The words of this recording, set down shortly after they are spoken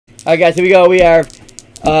All right, guys, here we go. We are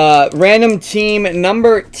random team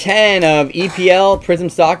number 10 of EPL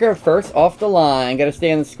Prizm Soccer. First off the line. Got to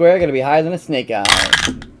stay on the square. Got to be higher than a snake eye.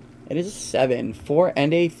 It is a 7, 4,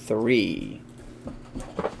 and a 3.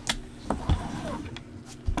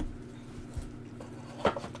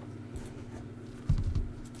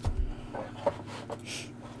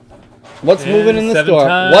 What's moving in the store?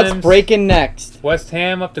 What's breaking next? West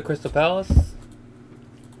Ham up to Crystal Palace.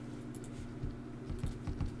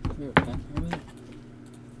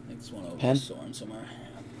 Pen? Somewhere.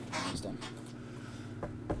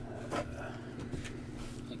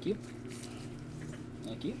 Thank you.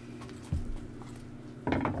 Thank you.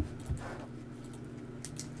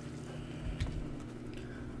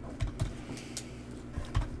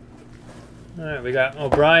 Alright, we got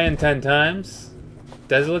O'Brien 10 times.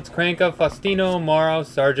 Desolates, Cranka, Faustino, Morrow,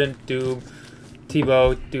 Sargent, Dube,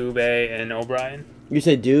 Thibaut, Dubé, and O'Brien. You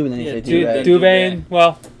say Dube and then you say Dubé. Dubé.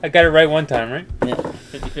 Well, I got it right one time, right? Yeah.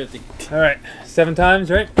 50-50. Alright, 7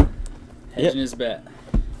 times, right? Hedging his bet.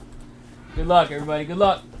 Good luck, everybody. Good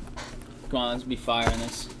luck. Come on, let's be firing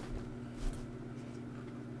this.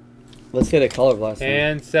 Let's get a color blast.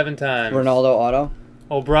 And 7 times. Ronaldo auto.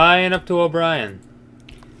 O'Brien up to O'Brien.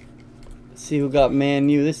 Let's see who got Man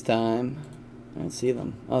U this time. I don't see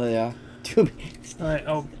them. Oh, there they are. Dubé. Alright,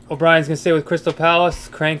 O'Brien's going to stay with Crystal Palace.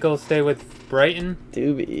 Crank will stay with Brighton.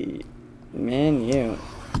 Dubé. Man U.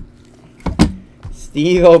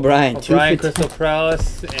 Steve O'Brien. O'Brien, Crystal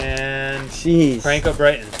Palace, and jeez. Crank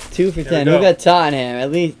Brighton. 2 for 10. Who got Tottenham?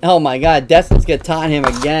 At least. Oh my God. Desmond's got Tottenham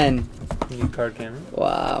again. You need card camera.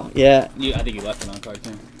 Wow. Yeah. I think you left it on card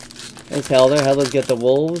camera. There's Helder. Helder's got the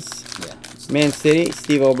Wolves. Yeah. Man City.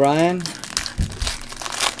 Steve O'Brien.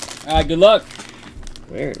 Alright, good luck.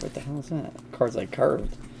 Weird. What the hell is that? Card's like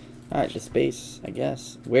curved. Alright, just space, I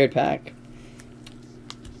guess. Weird pack.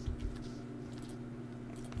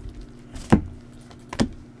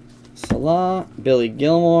 Salah, Billy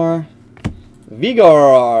Gilmore,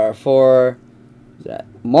 Vigor for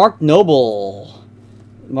Mark Noble.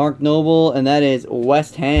 Mark Noble, and that is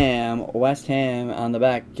West Ham. West Ham on the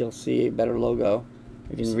back. You'll see a better logo.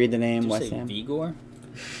 You can read the name. West Ham. Vigor?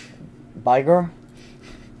 Vigor?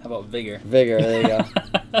 How about Vigor? Vigor, there you go.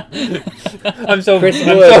 I'm so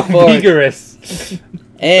vigorous.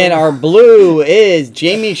 And our blue is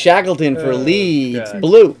Jamie Shackleton for Leeds. God.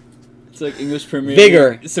 Blue. It's like English Premier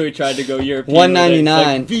Vigor. League, so he tried to go European. $1.99.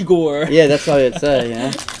 Like Vigor. Yeah, that's what it said, you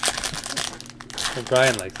know?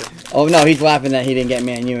 O'Brien likes it. Oh, no, he's laughing that he didn't get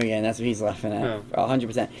Man U again. That's what he's laughing at. Oh.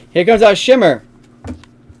 100%. Here comes our Shimmer.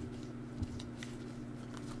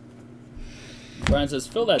 Brian says,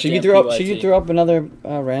 fill that. Should you throw up another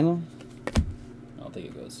random? I don't think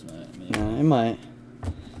it goes tonight. No, it might.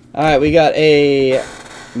 All right, we got a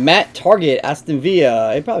Matt Target, Aston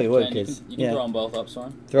Villa. It probably would, because you can throw them both up,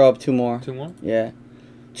 Soren. Throw up 2 more. 2 more? Yeah.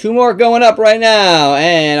 2 more going up right now.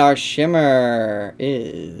 And our Shimmer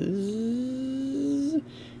is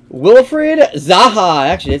Wilfred Zaha.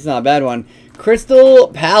 Actually, it's not a bad one. Crystal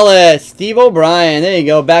Palace, Steve O'Brien. There you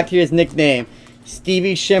go. Back to his nickname.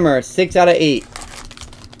 Stevie Shimmer, 6 out of 8.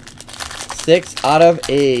 6 out of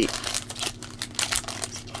 8.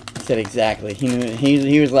 He said exactly. He knew.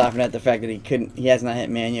 He was laughing at the fact that he couldn't. He has not hit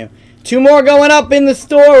Man U. 2 more going up in the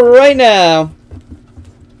store right now.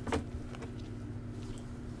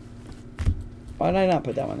 Why did I not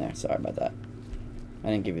put that one there? Sorry about that. I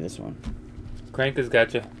didn't give you this one. Crank has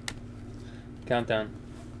got you. Countdown.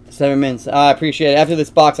 7 minutes. I appreciate it. After this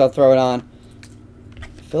box, I'll throw it on.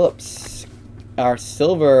 Phillips. Our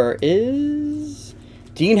silver is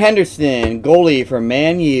Dean Henderson, goalie for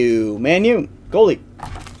Man U. Man U, goalie.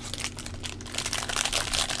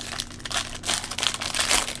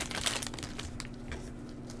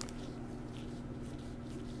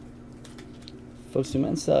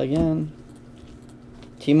 Fosu-Mensah again.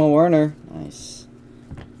 Timo Werner, nice.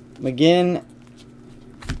 McGinn,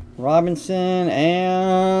 Robinson,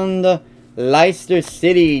 and Leicester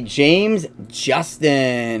City, James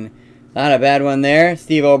Justin. Not a bad one there.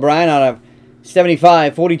 Steve O'Brien out of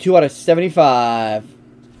 75. 42 out of 75.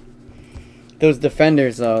 Those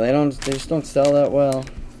defenders, though, they just don't sell that well.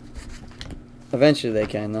 Eventually they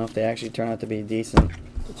can, though, if they actually turn out to be decent.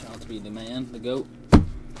 They turn out to be the man, the GOAT.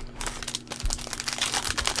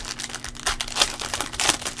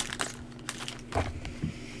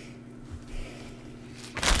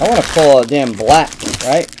 I want to pull a damn black,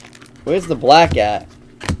 right? Where's the black at?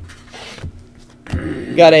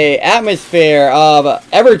 We got a atmosphere of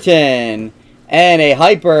Everton and a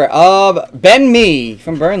hyper of Ben Mee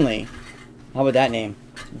from Burnley. How about that name?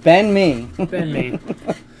 Ben Mee. Ben Mee.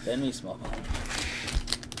 Ben Mee Smallbone.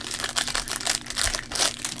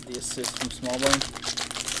 The assist from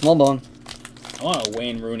Smallbone. Small bone. I want a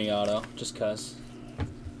Wayne Rooney auto, just cause.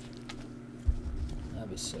 That'd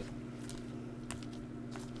be sick.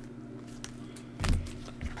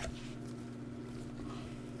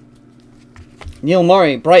 Neil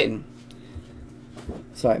Murray, Brighton.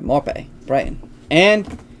 Sorry, Morpay, Brighton.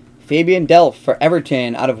 And Fabian Delph for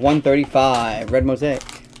Everton out of 135. Red Mosaic.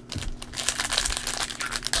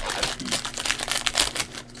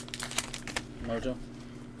 Mojo.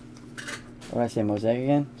 What did I say, Mosaic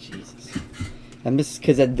again? Jesus. I'm just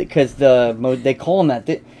because they call them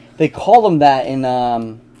that. They call them that in I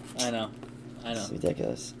know. It's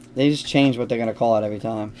ridiculous. They just change what they're gonna call it every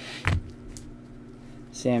time.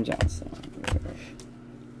 Sam Johnson.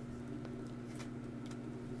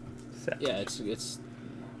 Yeah, it's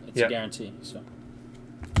Yep. a guarantee. So.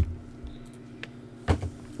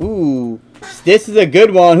 Ooh, this is a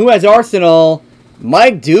good one. Who has Arsenal?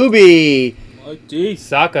 Mike Doobie. Mike D.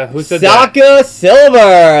 Saka. Who said that? Saka Silver.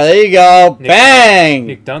 There you go. Nick, Bang.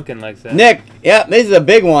 Nick Duncan likes that. Nick. Yep, this is a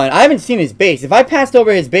big one. I haven't seen his base. If I passed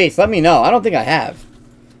over his base, let me know. I don't think I have.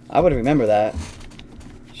 I would remember that.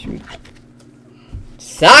 Shoot.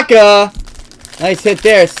 Saka. Nice hit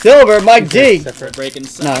there. Silver. Mike D. Separate. Breaking.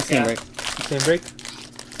 No, it's gonna break. Same break?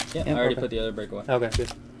 Yeah, Yeah, I already okay. put the other break away. Okay,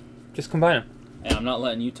 good. Just combine them. And I'm not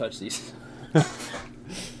letting you touch these.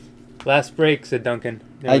 Last break, said Duncan.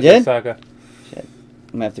 I did? Saka. Shit.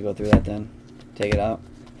 I'm gonna have to go through that then. Take it out.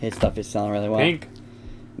 His stuff is selling really well. Pink.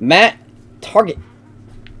 Matt Target.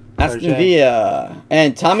 Aston Target. Villa.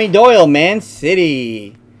 And Tommy Doyle, Man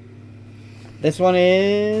City. This one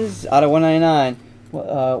is out of 199.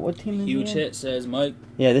 What team is Huge it? hit, says Mike.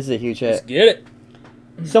 Yeah, this is a huge Let's hit. get it.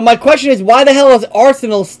 So my question is, why the hell is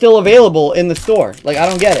Arsenal still available in the store? Like, I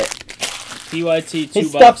don't get it. PYT 2 His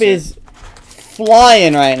stuff boxes. is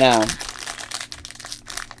flying right now.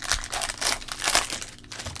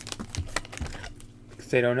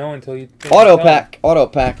 Because they don't know until you... Auto pack, auto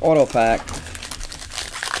pack, auto pack.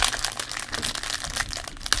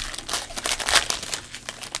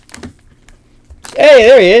 Hey,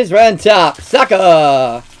 there he is, right on top.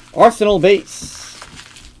 Saka, Arsenal base.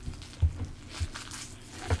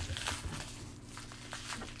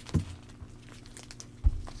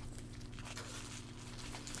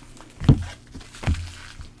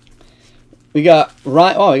 We got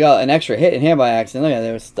Ryan. Oh, we got an extra hit in here by accident. Look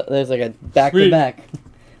at that. There's like a back to back.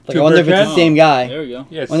 Like, I wonder if it's the same guy. There we go.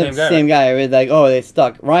 Yeah, it's I the wonder if same it's guy. the same guy. It's like, oh, they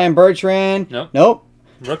stuck. Ryan Bertrand. Nope. Nope.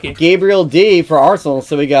 Rookie. Gabriel D for Arsenal.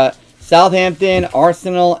 So we got Southampton,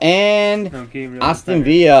 Arsenal, and No, Gabriel. Aston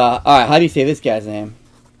Villa. All right, how do you say this guy's name?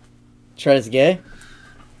 Trezeguet?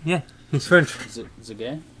 Yeah, he's French. Is it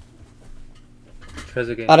gay?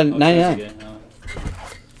 Trezeguet. Out of Oh, 99. Trezeguet, oh.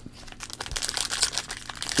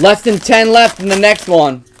 Less than 10 left in the next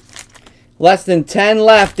one. Less than 10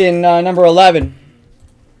 left in number 11.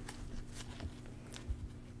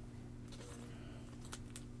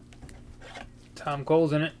 Tom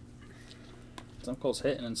Cole's in it. Tom Cole's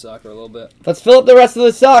hitting in soccer a little bit. Let's fill up the rest of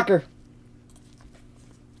the soccer.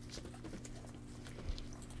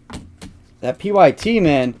 That PYT,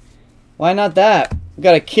 man. Why not that? We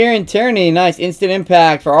got a Kieran Tierney. Nice instant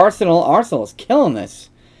impact for Arsenal. Arsenal is killing this.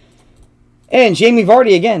 And Jamie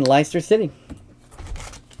Vardy again. Leicester City.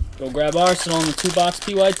 Go grab Arsenal in the 2-box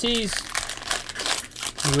PYTs.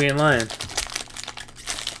 You ain't lying.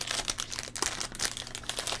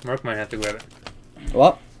 Mark might have to grab it.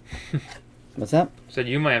 What? What's that? Said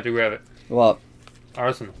you might have to grab it. What?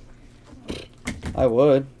 Arsenal. I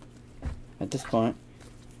would. At this point.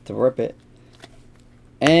 To rip it.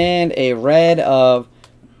 And a red of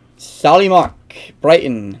Solly Mark.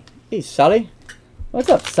 Brighton. Hey, Solly. What's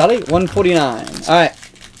up, Solly? 149. Alright.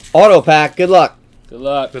 Auto pack. Good luck. Good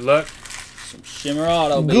luck. Good luck. Some shimmer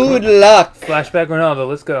auto, baby. Good luck. Flashback Ronaldo.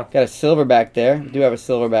 Let's go. Got a silver back there. Do have a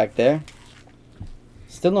silver back there.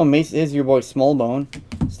 Still no Mason. Is your boy Smallbone.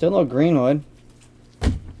 Still no Greenwood.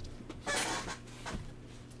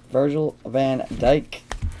 Virgil van Dijk.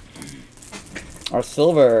 Our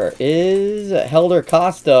silver is Helder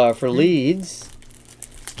Costa for Leeds.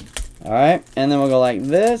 Alright. And then we'll go like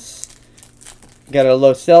this. Got a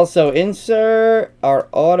Lo Celso insert. Our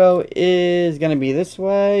auto is going to be this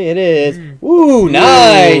way. It is. Ooh,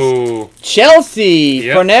 nice. Ooh. Chelsea.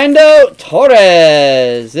 Yep. Fernando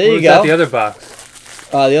Torres. There you Who's go. that the other box?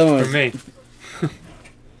 The other one For was me.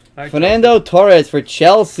 Hi, Fernando Torres for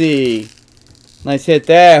Chelsea. Nice hit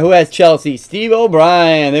there. Who has Chelsea? Steve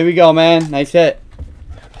O'Brien. There we go, man. Nice hit.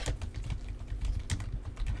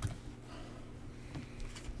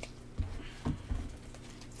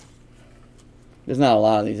 There's not a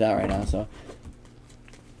lot of these out right now, so.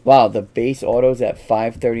 Wow, the base autos at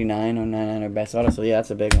 539 on 99 are best auto. So yeah,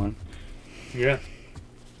 that's a big one. Yeah.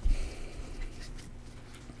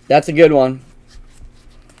 That's a good one.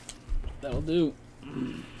 That'll do.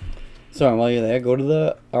 Sorry, while you're there, go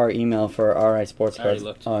to our email for RI Sports I already Cards.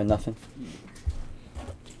 looked. Oh, nothing.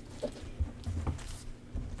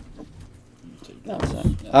 No, it's not.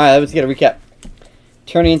 All right, let's get a recap.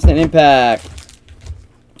 Turning Instant Impact.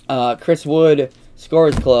 Chris Wood,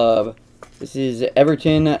 Scorers Club. This is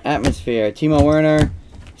Everton Atmosphere. Timo Werner,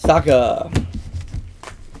 Saka.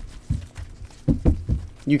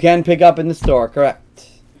 You can pick up in the store, correct?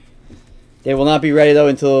 They will not be ready, though,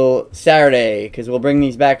 until Saturday, because we'll bring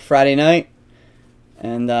these back Friday night.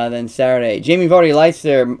 And then Saturday. Jamie Vardy,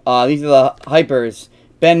 Leicester. These are the hypers.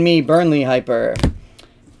 Ben Mee, Burnley hyper.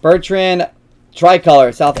 Bertrand,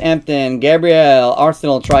 Tricolor, Southampton. Gabriel,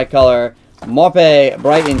 Arsenal Tricolor. Mope,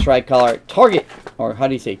 Brighton Tricolor. Target, or how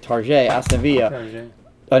do you say? Target, Aston Villa. Target.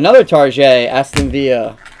 Another Target, Aston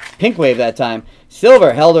Villa. Pink wave that time.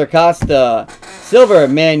 Silver, Helder Costa. Silver,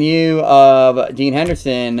 Man U of Dean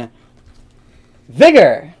Henderson.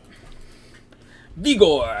 Vigor.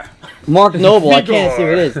 Vigor. Mark Noble. I can't see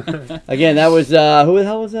what it is. Again, that was, who the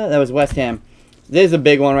hell was that? That was West Ham. There's a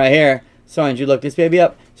big one right here. Sorry, did you look this baby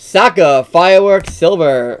up? Saka, Fireworks,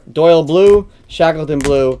 Silver. Doyle, Blue. Shackleton,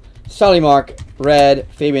 Blue. Solly Mark, Red.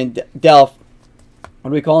 Fabian Delph.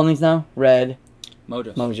 What are we calling these now? Red.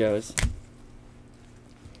 Mojos.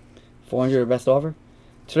 400 best offer.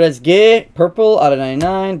 Trezeguet, Purple out of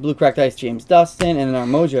 99. Blue Cracked Ice, James Dustin. And then our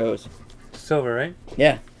Mojos. Silver, right?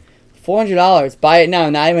 Yeah. $400. Buy it now.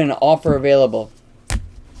 Not even an offer available.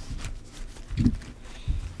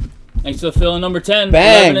 Thanks to the fill in number 10.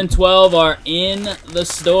 Bang. 11 and 12 are in the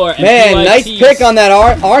store. Man, MPYTs. nice pick on that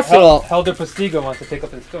Arsenal. Helder Postigo wants to pick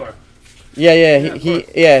up in store. Yeah,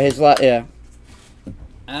 yeah.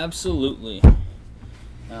 Absolutely. You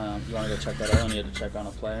want to go check that out? You had to check on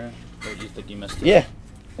a player? Or do you think you missed it? Yeah.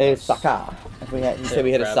 It's Saka. You said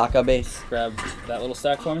we hit a Saka base. Grab that little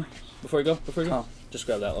stack for me before you go. Oh. Just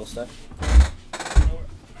grab that little stack.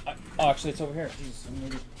 Oh, actually, it's over here.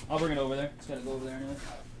 Jeez, I'll bring it over there. It's got to go over there anyway.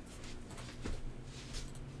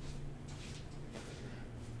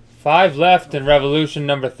 5 left in Revolution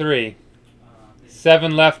number 3.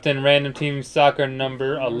 7 left in Random Team Soccer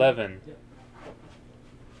number 11.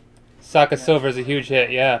 Saka Silver is a huge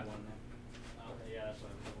hit, yeah.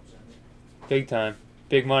 Big time.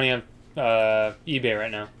 Big money on eBay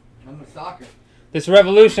right now. I'm with soccer. This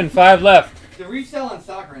Revolution, 5 left. The resale on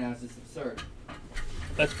soccer right now is just absurd.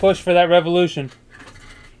 Let's push for that Revolution.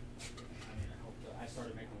 I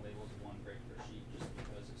started making labels of one break per sheet just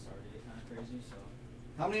because it started to get kind of crazy. So.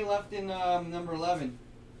 How many left in number 11?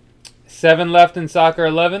 7 left in Soccer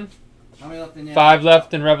 11. How many left in 5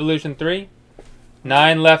 left in Revolution 3.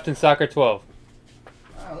 9 left in Soccer 12.